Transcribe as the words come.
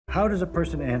How does a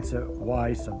person answer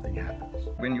why something happens?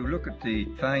 When you look at the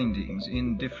findings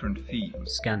in different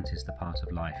fields, scant is the part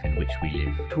of life in which we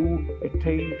live. To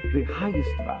attain the highest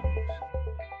values.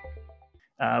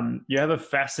 You have a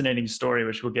fascinating story,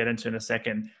 which we'll get into in a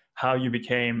second, how you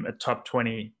became a top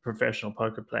 20 professional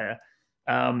poker player.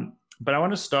 But I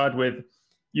want to start with,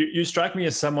 you strike me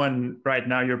as someone right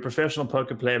now, you're a professional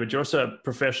poker player, but you're also a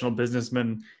professional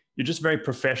businessman. You're just very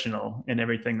professional in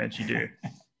everything that you do.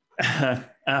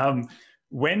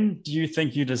 When do you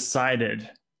think you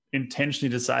intentionally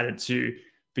decided to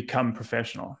become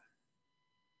professional?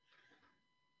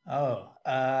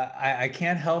 I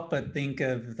can't help but think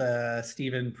of the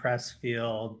Stephen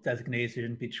Pressfield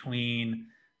designation between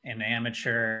an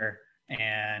amateur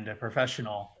and a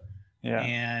professional. Yeah.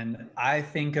 And I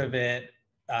think of it,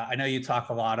 I know you talk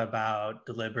a lot about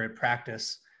deliberate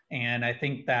practice, and I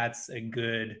think that's a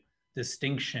good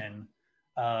distinction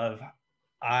of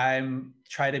I'm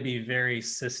try to be very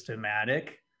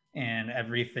systematic in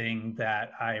everything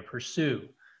that I pursue.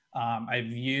 I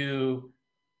view,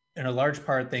 in a large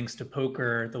part, thanks to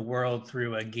poker, the world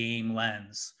through a game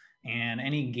lens. And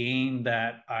any game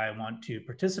that I want to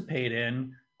participate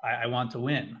in, I want to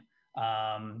win.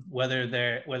 Whether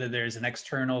there's an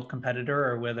external competitor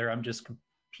or whether I'm just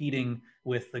competing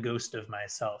with the ghost of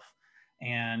myself.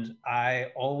 And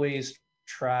I always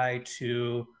try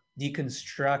to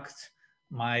deconstruct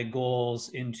my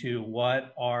goals into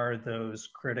what are those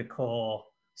critical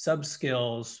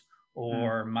sub-skills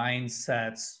or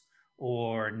mindsets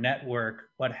or network,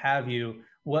 what have you.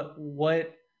 What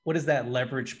is that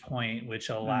leverage point which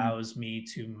allows me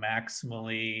to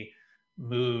maximally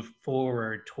move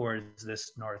forward towards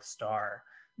this North Star?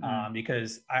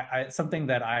 Because something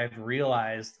that I've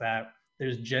realized that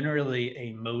there's generally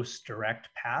a most direct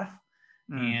path,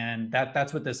 and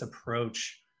that's what this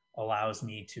approach allows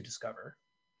me to discover.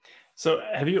 So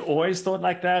have you always thought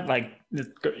like that? Like,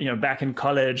 back in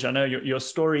college, I know your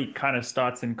story kind of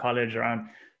starts in college around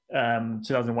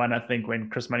 2001, I think, when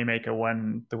Chris Moneymaker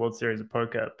won the World Series of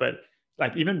Poker. But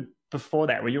like, even before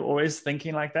that, were you always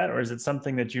thinking like that? Or is it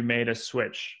something that you made a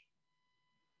switch?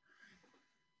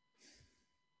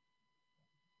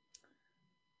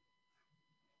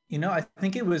 I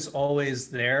think it was always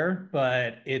there,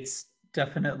 but it's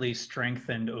definitely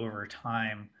strengthened over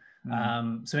time.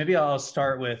 So maybe I'll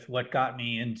start with what got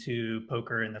me into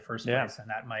poker in the first place, and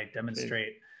that might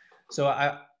demonstrate. So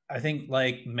I think,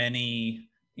 like many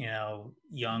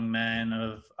young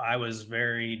men, I was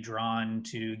very drawn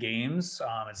to games.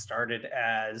 It started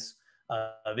as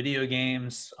video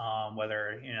games,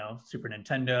 whether Super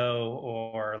Nintendo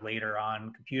or later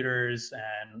on computers,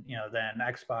 and then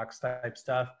Xbox type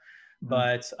stuff.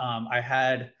 But I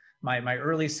had my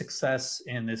early success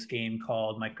in this game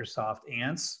called Microsoft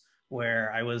Ants,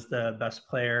 where I was the best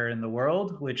player in the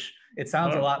world, which it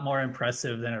sounds a lot more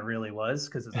impressive than it really was,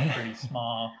 because it's a pretty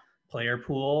small player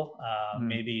pool,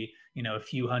 maybe a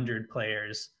few hundred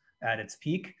players at its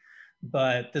peak.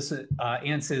 But this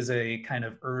Ants is a kind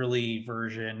of early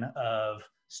version of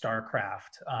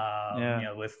StarCraft,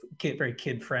 with very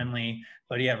kid friendly,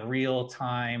 but you have real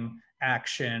time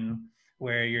action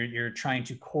where you're trying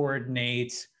to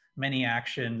coordinate many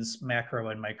actions, macro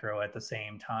and micro, at the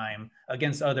same time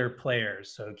against other players.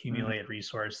 So accumulate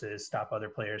resources, stop other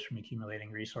players from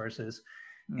accumulating resources.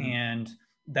 And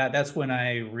that's when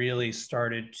I really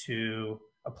started to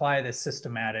apply this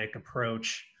systematic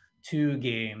approach to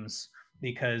games,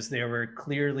 because there were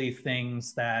clearly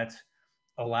things that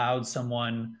allowed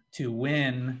someone to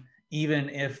win, even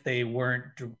if they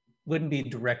wouldn't be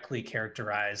directly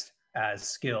characterized as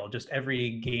skill. Just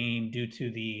every game, due to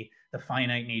the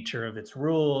finite nature of its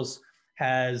rules,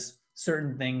 has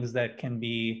certain things that can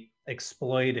be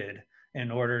exploited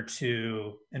in order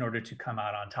to come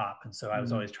out on top. And so I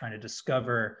was always trying to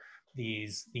discover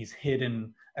these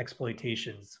hidden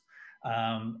exploitations.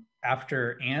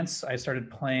 After Ants, I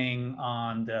started playing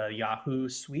on the Yahoo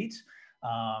suite.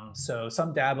 So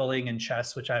some dabbling in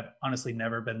chess, which I've honestly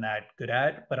never been that good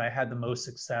at, but I had the most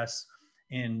success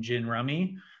in Gin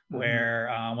Rummy, where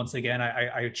once again,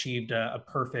 I achieved a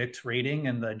perfect rating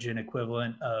in the Gin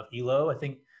equivalent of ELO. I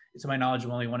think, to my knowledge,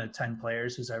 I'm only one of 10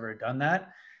 players who's ever done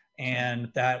that.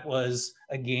 And that was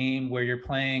a game where you're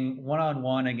playing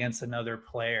one-on-one against another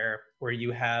player, where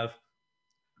you have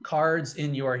cards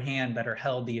in your hand that are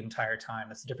held the entire time.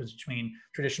 That's the difference between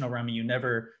traditional rummy. You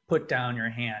never put down your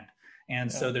hand. And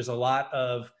so there's a lot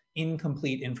of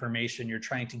incomplete information. You're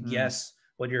trying to guess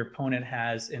what your opponent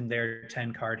has in their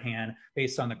 10-card hand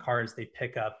based on the cards they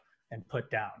pick up and put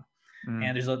down.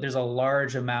 And there's a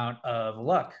large amount of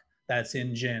luck that's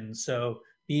in Gin. So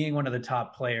being one of the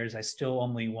top players, I still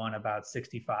only won about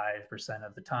 65%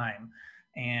 of the time.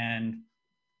 And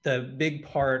the big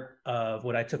part of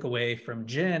what I took away from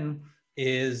gin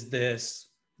is this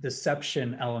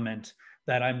deception element,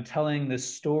 that I'm telling this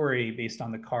story based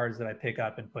on the cards that I pick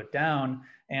up and put down.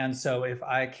 And so if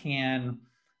I can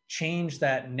change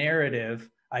that narrative,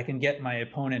 I can get my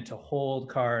opponent to hold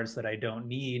cards that I don't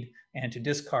need and to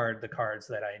discard the cards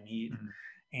that I need.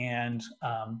 And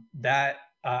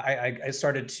I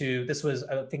started to, this was,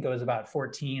 I think I was about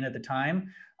 14 at the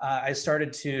time. I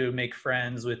started to make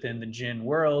friends within the gin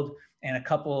world, and a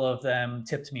couple of them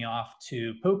tipped me off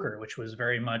to poker, which was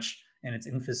very much in its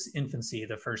infancy.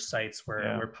 The first sites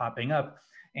were popping up,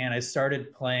 and I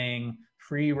started playing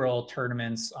free roll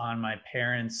tournaments on my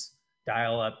parents'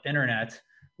 dial-up internet,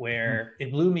 where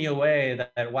it blew me away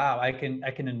that wow, I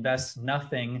can invest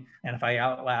nothing, and if I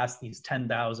outlast these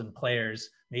 10,000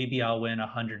 players, maybe I'll win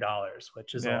 $100,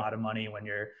 which is a lot of money when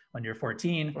you're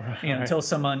 14. You know, until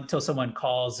someone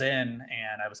calls in,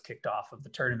 and I was kicked off of the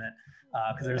tournament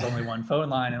because there's only one phone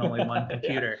line and only one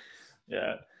computer.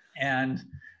 And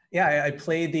yeah, I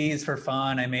played these for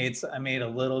fun. I made a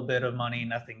little bit of money,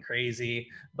 nothing crazy,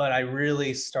 but I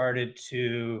really started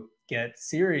to get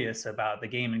serious about the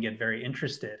game and get very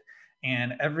interested.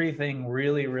 And everything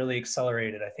really, really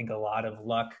accelerated. I think a lot of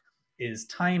luck is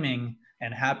timing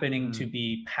and happening to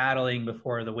be paddling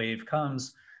before the wave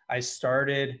comes. I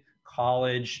started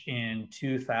college in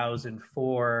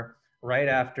 2004, right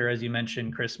after, as you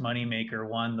mentioned, Chris Moneymaker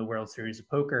won the World Series of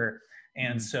Poker.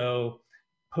 And so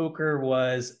poker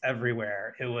was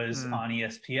everywhere. It was on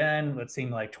ESPN, it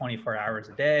seemed like 24 hours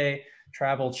a day,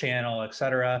 Travel Channel,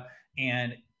 etc.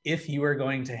 And if you were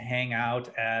going to hang out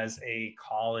as a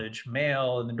college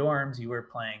male in the dorms, you were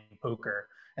playing poker.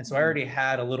 And so I already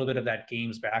had a little bit of that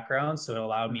games background, so it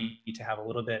allowed me to have a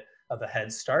little bit of a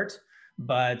head start.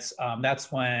 But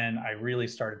that's when I really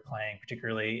started playing,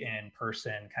 particularly in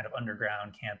person, kind of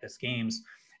underground campus games.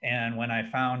 And when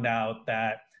I found out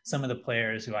that some of the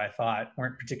players who I thought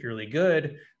weren't particularly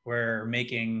good were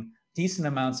making decent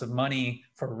amounts of money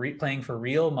for playing for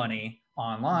real money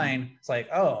online, it's like,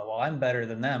 oh, well, I'm better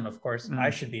than them. Of course, I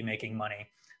should be making money.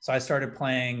 So I started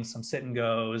playing some sit and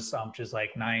goes, which is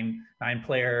like nine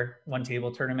player one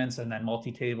table tournaments and then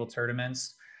multi-table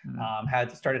tournaments.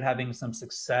 Started having some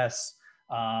success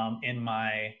in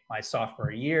my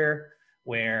sophomore year,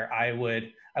 where I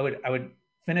would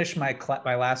finish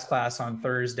my last class on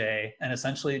Thursday and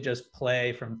essentially just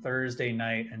play from Thursday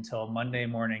night until Monday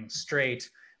morning straight,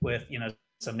 with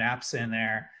some naps in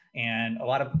there. And a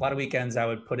lot of weekends I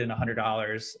would put in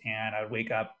 $100, and I would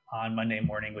wake up on Monday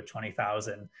morning with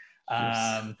 20,000.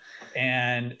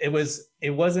 And it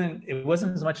wasn't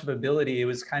as much of ability. It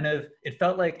was it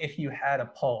felt like if you had a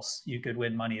pulse, you could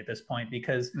win money at this point,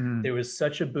 because there was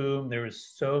such a boom. There was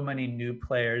so many new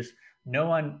players.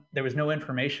 There was no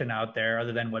information out there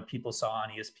other than what people saw on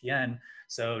ESPN.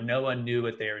 So no one knew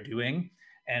what they were doing.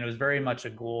 And it was very much a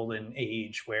golden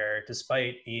age where,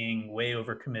 despite being way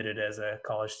overcommitted as a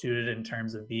college student in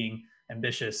terms of being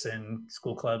ambitious in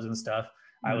school clubs and stuff,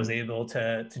 I was able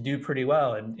to do pretty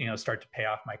well and start to pay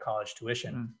off my college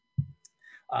tuition.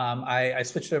 I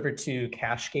switched over to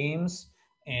cash games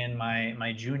in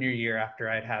my junior year after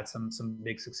I'd had some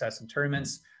big success in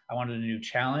tournaments. I wanted a new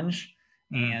challenge.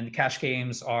 And cash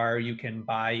games are, you can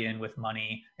buy in with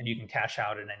money and you can cash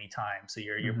out at any time. So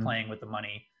you're playing with the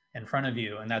money in front of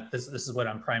you. And this is what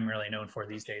I'm primarily known for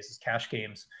these days, is cash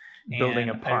games. Building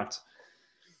a pot.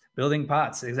 Building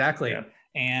pots, exactly. Yeah.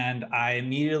 And I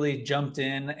immediately jumped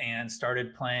in and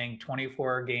started playing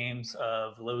 24 games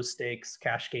of low stakes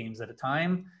cash games at a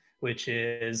time, which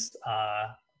is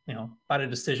about a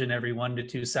decision every 1 to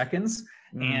 2 seconds.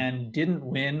 And didn't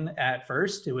win at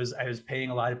first. I was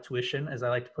paying a lot of tuition, as I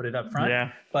like to put it up front,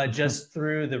 but just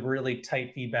through the really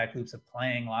tight feedback loops of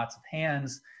playing lots of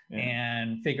hands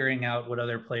and figuring out what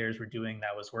other players were doing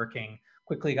that was working,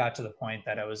 quickly got to the point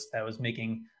that I was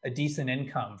making a decent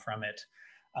income from it.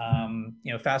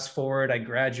 Fast forward, I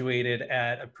graduated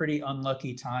at a pretty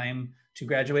unlucky time to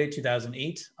graduate,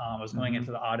 2008. I was going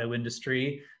into the auto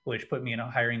industry, which put me in a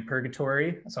hiring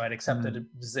purgatory. So I'd accepted a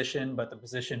position, but the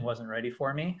position wasn't ready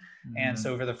for me. And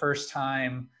so for the first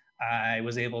time, I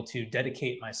was able to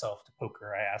dedicate myself to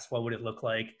poker. I asked, what would it look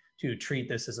like to treat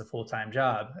this as a full-time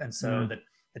job? And so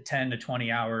the 10 to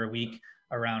 20 hour a week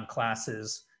around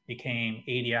classes became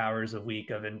 80 hours a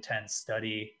week of intense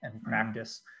study and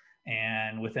practice.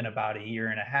 And within about a year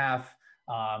and a half,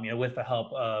 with the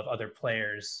help of other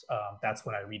players, that's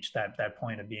when I reached that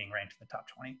point of being ranked in the top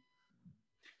 20.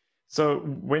 So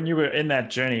when you were in that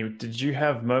journey, did you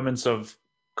have moments of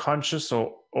conscious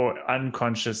or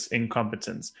unconscious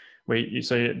incompetence were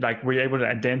you able to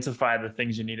identify the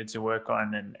things you needed to work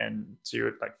on, and so you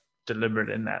were like deliberate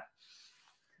in that?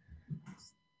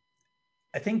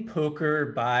 I think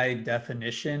poker by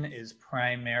definition is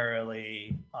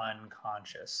primarily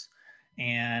unconscious.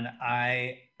 And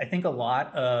I think a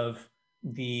lot of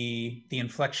the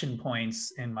inflection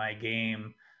points in my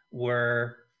game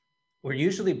were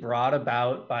usually brought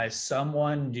about by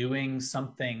someone doing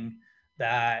something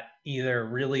that either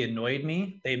really annoyed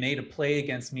me, they made a play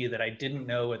against me that I didn't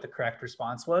know what the correct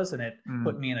response was, and it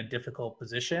put me in a difficult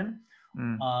position.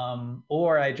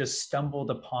 Or I just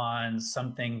stumbled upon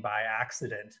something by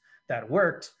accident that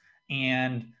worked,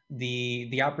 and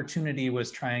the opportunity was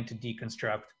trying to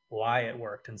deconstruct why it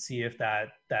worked and see if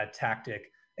that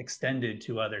tactic extended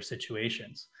to other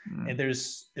situations. And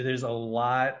there's a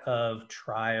lot of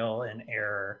trial and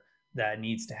error that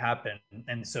needs to happen,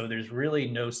 and so there's really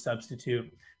no substitute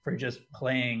for just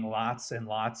playing lots and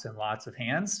lots and lots of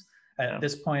hands. At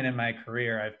this point in my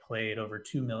career, I've played over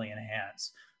 2 million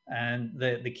hands. And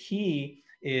the key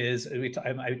is,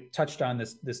 I touched on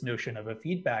this notion of a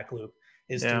feedback loop,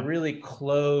 is to really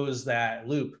close that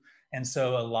loop. And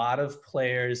so a lot of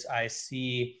players I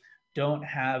see don't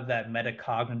have that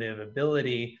metacognitive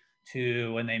ability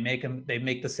to, when they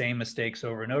make the same mistakes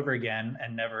over and over again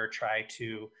and never try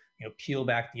to peel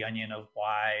back the onion of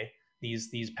why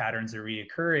these patterns are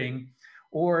reoccurring,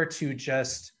 or to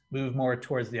just move more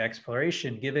towards the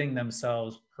exploration, giving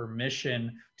themselves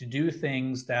permission to do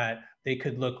things that they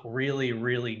could look really,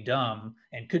 really dumb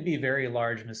and could be very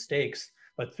large mistakes,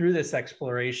 but through this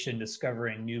exploration,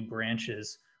 discovering new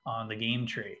branches on the game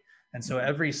tree. And so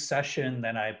every session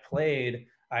that I played,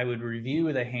 I would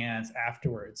review the hands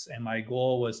afterwards. And my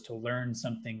goal was to learn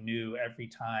something new every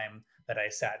time that I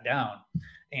sat down.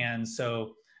 And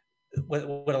so what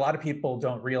a lot of people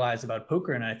don't realize about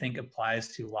poker, and I think applies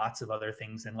to lots of other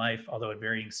things in life, although at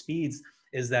varying speeds,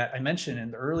 is that I mentioned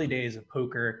in the early days of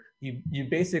poker, you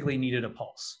basically needed a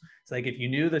pulse. It's like if you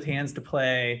knew the hands to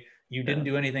play, you didn't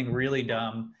do anything really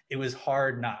dumb, it was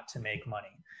hard not to make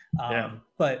money.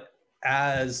 But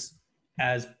as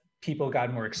people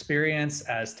got more experience,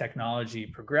 as technology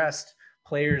progressed,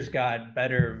 players got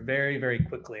better very, very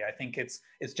quickly. I think it's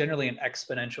generally an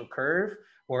exponential curve,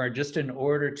 where just in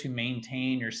order to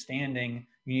maintain your standing,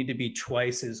 you need to be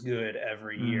twice as good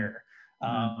every year.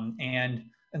 And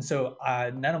so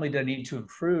not only did I need to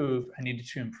improve, I needed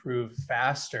to improve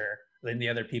faster than the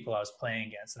other people I was playing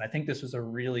against. And I think this was a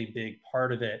really big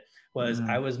part of it, was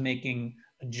I was making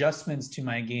adjustments to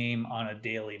my game on a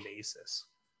daily basis.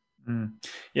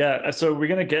 Yeah, so we're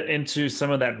going to get into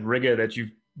some of that rigor that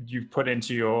you've put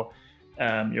into your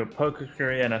poker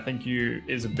career, and I think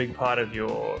is a big part of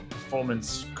your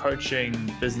performance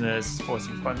coaching, business,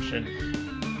 forcing function.